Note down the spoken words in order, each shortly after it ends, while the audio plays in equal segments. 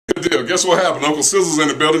deal. Guess what happened? Uncle Sizzle's in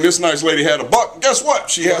the building. This nice lady had a buck. Guess what?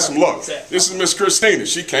 She had some luck. This is Miss Christina.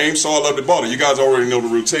 She came, saw I loved the bought it. You guys already know the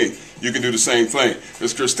routine. You can do the same thing.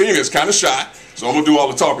 Miss Christina is kind of shy, so I'm going to do all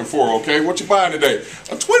the talking for her, okay? What you buying today?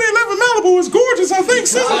 A 2011 Malibu is gorgeous, I think,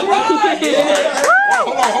 Sizzle. Hold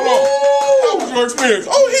on. How was your experience?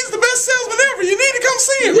 Oh, he's the best salesman ever. You need to come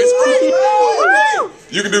see him. It's great.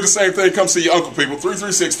 You can do the same thing. Come see your uncle, people.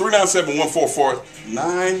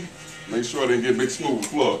 336-397-1449. Make sure I didn't get big smooth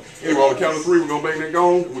plug. Anyway, on the count of three, we're going to bang that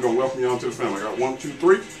gong. We're going to welcome you on to the family. I got 1, 2,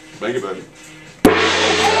 3. Bang it, baby. You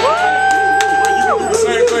can do the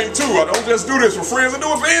same thing, too. I don't just do this for friends. I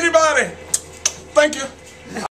do it for anybody. Thank you.